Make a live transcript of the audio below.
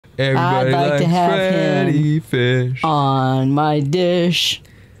Everybody I'd like to likes have Freddi him Fish. on my dish,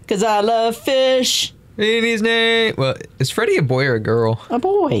 'cause I love fish. In his name. Well, is Freddi a boy or a girl? A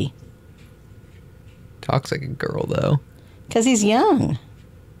boy. Talks like a girl, though. 'Cause he's young.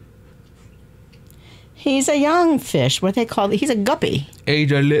 He's a young fish. What do they call it? He's a guppy.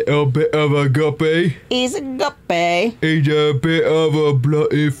 He's a little bit of a guppy. He's a guppy. He's a bit of a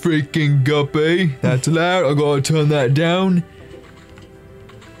bloody freaking guppy. That's loud. I gotta turn that down.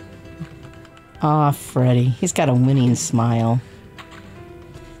 Aw, Freddi. He's got a winning smile.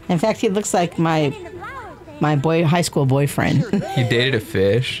 In fact, he looks like my high school boyfriend. You dated a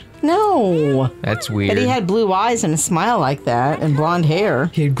fish? No. That's weird. But he had blue eyes and a smile like that and blonde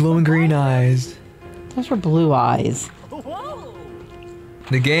hair. He had glowing green eyes. Those were blue eyes.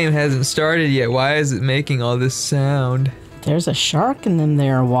 The game hasn't started yet. Why is it making all this sound? There's a shark in them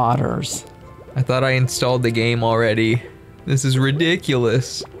there waters. I thought I installed the game already. This is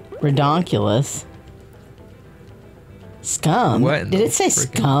ridiculous. Redonkulous. Scum? What in Did the it say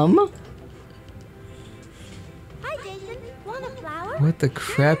frickin- scum? Hi, Jason. Want a flower? What the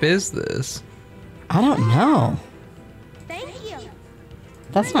crap is this? I don't know. Thank you.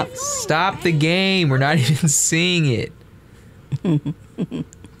 That's not... Stop the game. We're not even seeing it.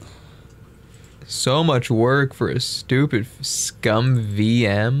 So much work for a stupid SCUM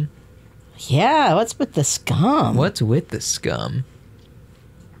VM. Yeah, what's with the scum? What's with the SCUM?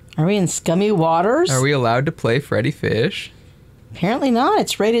 Are we in scummy waters? Are we allowed to play Freddi Fish? Apparently not.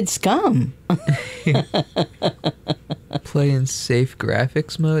 It's rated scum. Play in safe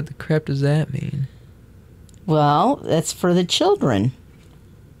graphics mode? The crap does that mean? Well, that's for the children.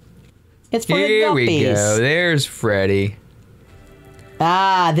 It's for Here the we guppies. go. There's Freddi.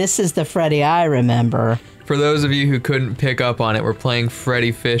 Ah, this is the Freddi I remember. For those of you who couldn't pick up on it, we're playing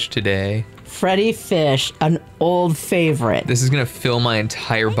Freddi Fish today. Freddi Fish, an old favorite. This is gonna fill my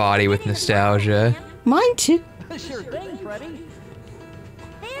entire body with nostalgia. Mine too. Sure thing, Freddi.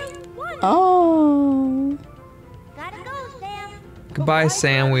 There's one. Oh. Gotta go, Sam. Goodbye,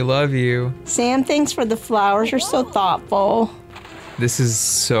 Sam. We love you. Sam, thanks for the flowers. You're so thoughtful. This is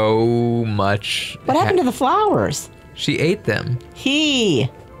so much. What happened to the flowers? She ate them. He.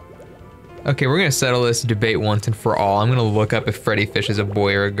 Okay, we're gonna settle this debate once and for all. I'm gonna look up if Freddi Fish is a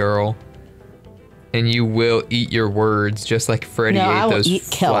boy or a girl. And you will eat your words just like Freddi No, I ate will those eat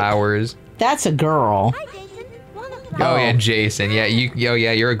kelp. flowers. That's a girl. Hi, Jason. Want a Oh flower? yeah, Jason. Yeah,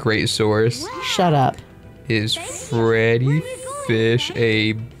 you're a great source. Shut up. Is Freddi Fish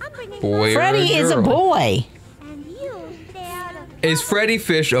a boy or a Freddi is a girl? boy. And you stay out of... Is Freddi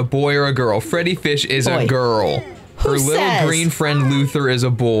Fish a boy or a girl? Freddi Fish is a Boy. girl. Her little says? green friend Luther is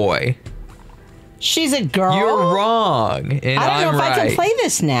a boy. She's a girl. You're wrong, and I don't I'm know if right. I can play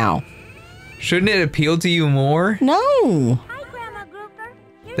this now. Shouldn't it appeal to you more? No. Hi, Grandma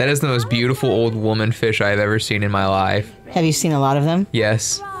Grouper. That is the most beautiful old woman fish I've ever seen in my life. Have you seen a lot of them?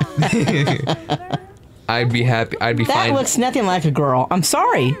 Yes. I'd be happy. I'd be That fine. looks nothing like a girl. I'm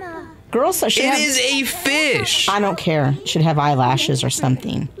sorry. Girls should It have... is a fish. I don't care. Should have eyelashes or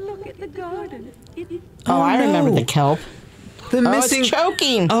something. Look at the garden. Oh, I remember no. the kelp. The Oh, it's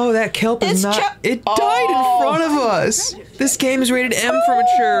choking. Oh, that kelp is It's not. It died Oh. in front of us. This game is rated M for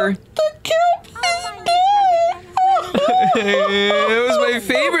mature. The kelp is dead. It was my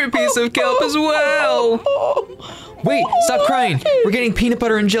favorite piece of kelp as well. Wait, stop crying. We're getting peanut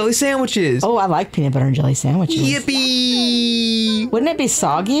butter and jelly sandwiches. Oh, I like peanut butter and jelly sandwiches. Yippee! Wouldn't it be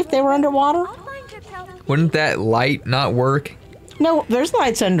soggy if they were underwater? I'll find your kelp. Wouldn't that light not work? No, there's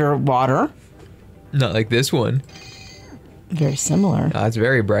lights underwater. Not like this one. Very similar. Oh, it's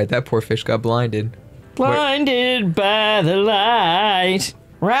very bright. That poor fish got blinded. Blinded by the light.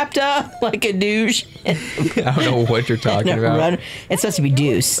 Wrapped up like a douche. I don't know what you're talking about. It's supposed to be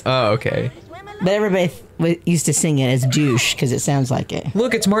deuce. Oh, okay. But everybody used to sing it as douche because it sounds like it.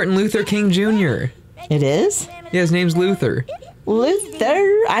 Look, it's Martin Luther King Jr. It is? Yeah, his name's Luther.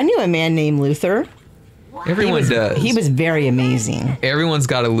 Luther. I knew a man named Luther. Everyone does. He was very amazing. Everyone's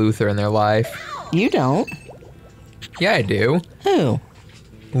got a Luther in their life. You don't. Yeah, I do. Who?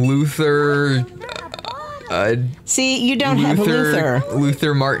 Luther. See, you don't have a Luther.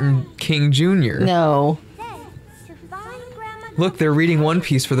 Luther Martin King Jr. No. To find Grandma Look, they're reading One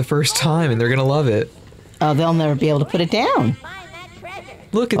Piece for the first time, and they're gonna love it. Oh, they'll never be able to put it down. find that treasure.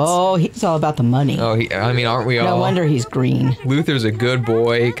 Look, it's. Oh, he's all about the money. I mean, aren't we all? No wonder he's green. Luther's a good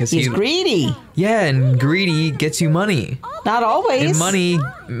boy because He's greedy. Yeah, and greedy gets you money, Not always. and money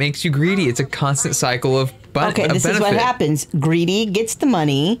makes you greedy. It's a constant cycle of Okay, this is what happens. Greedy gets the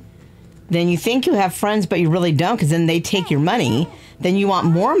money. Then you think you have friends, but you really don't, because then they take your money. then you want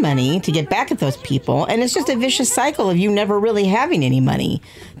more money to get back at those people. And it's just a vicious cycle of you never really having any money,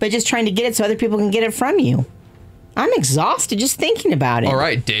 but just trying to get it so other people can get it from you. I'm exhausted just thinking about it. All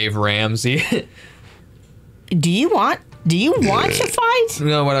right, Dave Ramsey. Do you want to fight?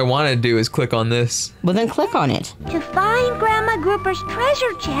 No, what I want to do is click on this. Well, then click on it. To find Grandma Grouper's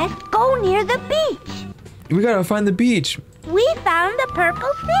treasure chest, go near the beach. We gotta find the beach. We found the purple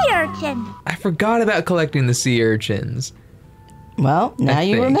sea urchin. I forgot about collecting the sea urchins. Well, now I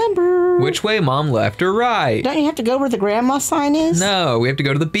you think. remember. Which way, Mom, left or right? Don't you have to go where the grandma sign is? No, we have to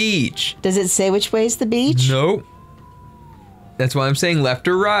go to the beach. Does it say which way is the beach? Nope. That's why I'm saying left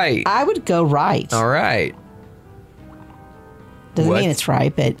or right. I would go right. All right. Doesn't What? mean it's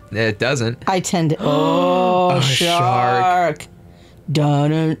right, but It doesn't. I tend to. Oh, a shark.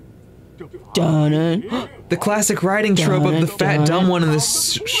 Dun it. Dun it. The classic writing trope of the fat dumb one and the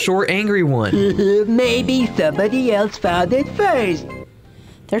short angry one. Maybe somebody else found it first.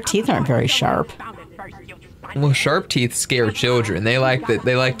 Their teeth aren't very sharp. Well, sharp teeth scare children. They like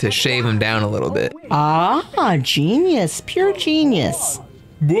to shave them down a little bit. Ah, genius. Pure genius.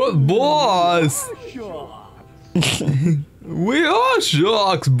 What boss? We are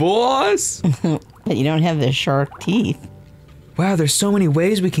sharks, boss. But you don't have the shark teeth. Wow, there's so many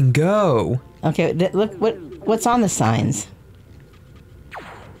ways we can go. Okay, look what's on the signs.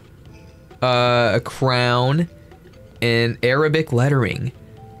 A crown and Arabic lettering.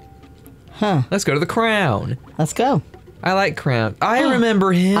 Huh. Let's go to the crown. Let's go. I like crown. I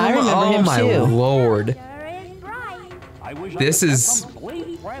remember him. I remember oh him my too. lord. Sure is bright. This is...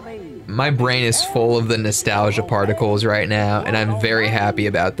 My brain is full of the nostalgia particles right now, and I'm very happy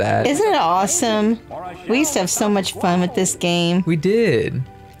about that. Isn't it awesome? We used to have so much fun with this game. We did.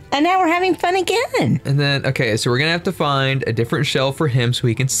 And now we're having fun again. And then, okay, so we're gonna have to find a different shell for him so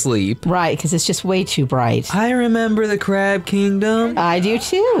he can sleep. Right, because it's just way too bright. I remember the Crab Kingdom. I do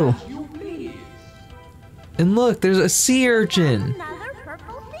too. And look, there's a sea urchin. Another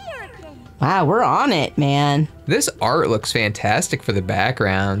purple sea urchin. Wow, we're on it, man. This art looks fantastic for the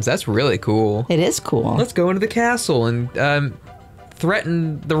backgrounds. That's really cool. It is cool. Let's go into the castle and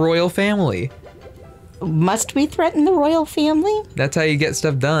threaten the royal family. Must we threaten the royal family? That's how you get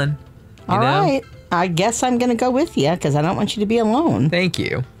stuff done. You All know? right. I guess I'm going to go with you because I don't want you to be alone. Thank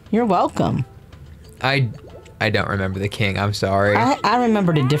you. You're welcome. I don't remember the king. I'm sorry. I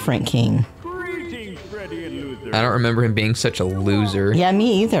remembered a different king. Greetings, Freddi and Luther. I don't remember him being such a loser. Yeah,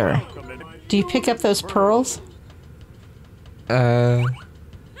 me either. Do you pick up those pearls? No,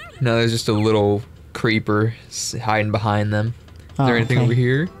 there's just a little creeper hiding behind them. Is there anything okay. over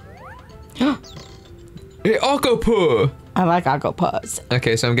here? Hey, Akapu! I like Agopuz.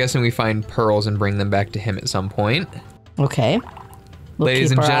 Okay, so I'm guessing we find pearls and bring them back to him at some point. Okay. We'll Ladies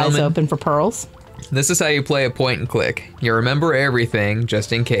keep and our eyes gentlemen. open for pearls. This is how you play a point and click. You remember everything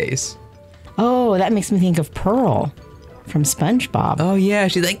just in case. Oh, that makes me think of Pearl from SpongeBob. Oh yeah,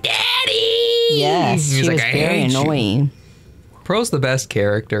 she's like, Daddy! Yes, He's she like, was I very hate you. annoying. Pearl's the best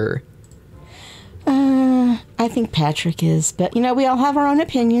character. I think Patrick is, but you know, we all have our own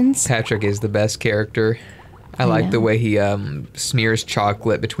opinions. Patrick is the best character. I like the know. way he smears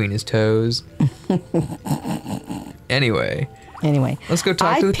chocolate between his toes. Anyway, let's go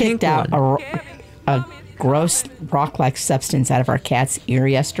talk to the pink picked out one. a gross rock-like substance out of our cat's ear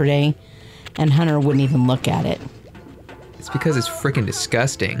yesterday, and Hunter wouldn't even look at it. It's because it's freaking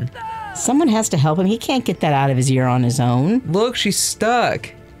disgusting. Someone has to help him. He can't get that out of his ear on his own. Look, she's stuck.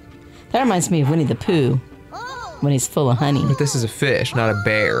 That reminds me of Winnie the Pooh when he's full of honey. But this is a fish, not a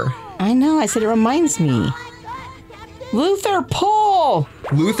bear. I know. I said it reminds me. Luther, pull!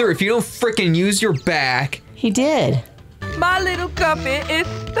 Luther, if you don't freaking use your back. He did. My little guppy is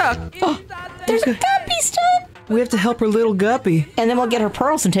stuck inside There's a guppy stuck. We have to help her little guppy. And then we'll get her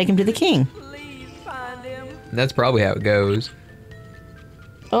pearls and take him to the king. Please find him. That's probably how it goes.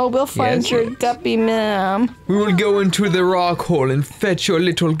 Oh, we'll find Yes, your yes. guppy, ma'am. We will go into the rock hole and fetch your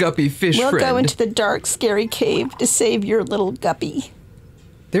little guppy fish We'll friend. go into the dark, scary cave to save your little guppy.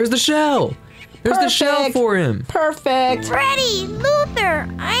 There's the shell. There's the shell Perfect. for him. Perfect. Freddi, Luther,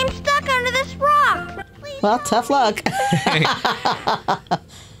 I'm stuck under this rock. Please Well, tough luck.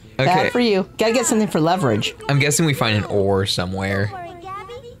 Okay, Bad for you. Gotta get something for leverage. I'm guessing we find an ore somewhere. worry,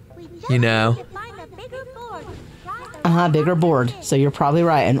 Gabby. We just You know. need to find a bigger board. Try the Bigger board. So you're probably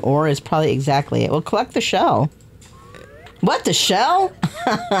right. An ore is probably exactly it. We'll collect the shell. What, the shell?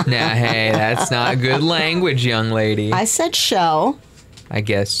 Nah, hey, that's not good language, young lady. I said shell. I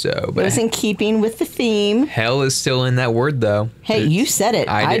guess so, It was but in keeping with the theme. hell is still in that word, though. Hey, you said it.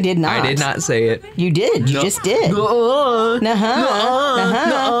 I did not. I did not say it. You did. You just did. Nuh-uh. Nuh-huh. Nuh-huh.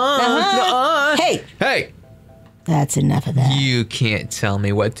 Nuh-huh. Hey, Hey, That's enough of that. You can't tell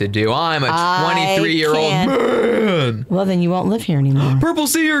me what to do. I'm a I 23-year-old can't. man. Well, then you won't live here anymore. Purple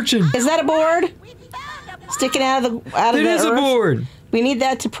sea urchin. Is that a board? Sticking out of the It is a earth? board. We need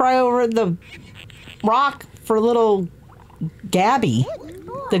that to pry over the rock for little Gabby,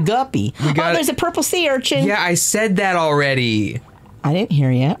 the guppy. got there's a purple sea urchin. Yeah, I said that already. I didn't hear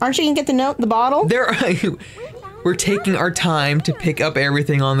you. Aren't you gonna get the bottle? We're taking our time to pick up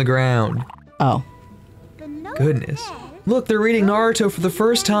everything on the ground. Oh, Goodness. Look, they're reading Naruto for the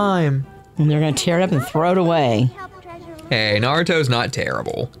first time. and they're gonna tear it up and throw it away. Hey, Naruto's not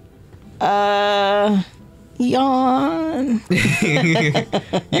terrible. Yawn.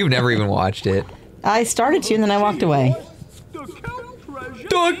 You've never even watched it. I started to, and then I walked away.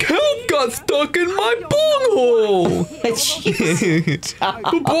 The kelp got stuck in my bunghole!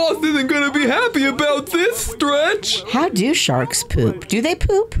 The boss isn't gonna be happy about this stretch! How do sharks poop? Do they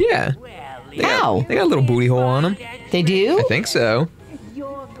poop? Yeah. How? They got a little booty hole on them. They do? I think so.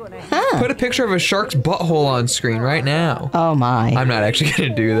 Huh. Put a picture of a shark's butthole on screen right now. Oh my. I'm not actually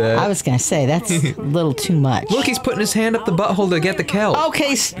gonna do that. I was gonna say, that's a little too much. Look, he's putting his hand up the butthole to get the kelp.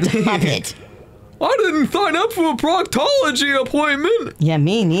 Okay, stop it. I didn't sign up for a proctology appointment. Yeah,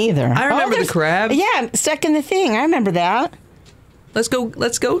 me neither. I remember the there's- crab. Yeah, I'm stuck in the thing. I remember that. Let's go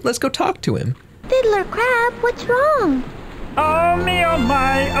talk to him. Fiddler Crab, what's wrong? Oh me, oh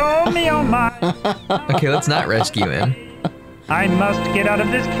my, oh me, oh my. Okay, let's not rescue him. I must get out of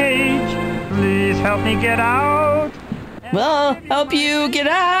this cage. Please help me get out. We'll help you get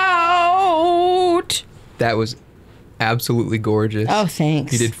out. That was absolutely gorgeous. Oh,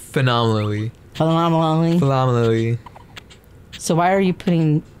 thanks. You did phenomenally. Phenomenally. Phenomenally. So why are you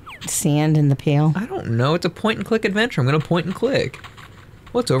putting sand in the pail? I don't know. It's a point and click adventure. I'm gonna point and click.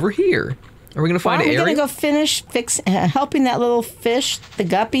 What's over here? Are we gonna Why find are we Ariel? gonna go helping that little fish, the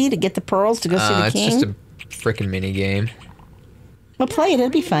guppy, to get the pearls to go see the It's king? just a freaking mini game. We'll play it. It'll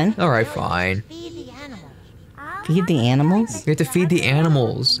be fun. All right, fine. Feed the animals. Feed the animals. We have to feed the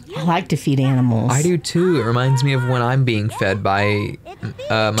animals. I like to feed animals. I do too. It reminds me of when I'm being fed by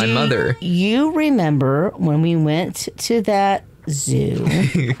my mother. You remember when we went to that zoo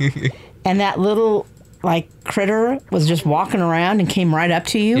and that little critter was just walking around and came right up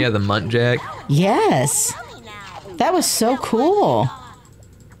to you? Yeah, the muntjac. Yes. That was so cool.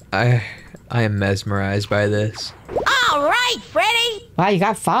 I am mesmerized by this. All right, Freddy. Wow, you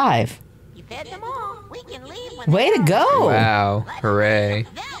got 5. You fed them all. We can leave when Way to go. Wow, hooray.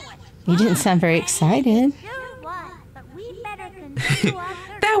 You didn't sound very excited. Sure was, but we better continue our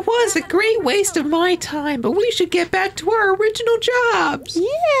search. That was a great waste of my time, but we should get back to our original jobs.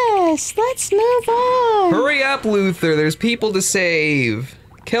 Yes, let's move on. Hurry up, Luther. There's people to save.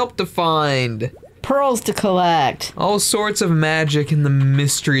 Kelp to find. Pearls to collect. All sorts of magic and the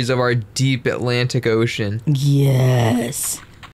mysteries of our deep Atlantic Ocean. Yes.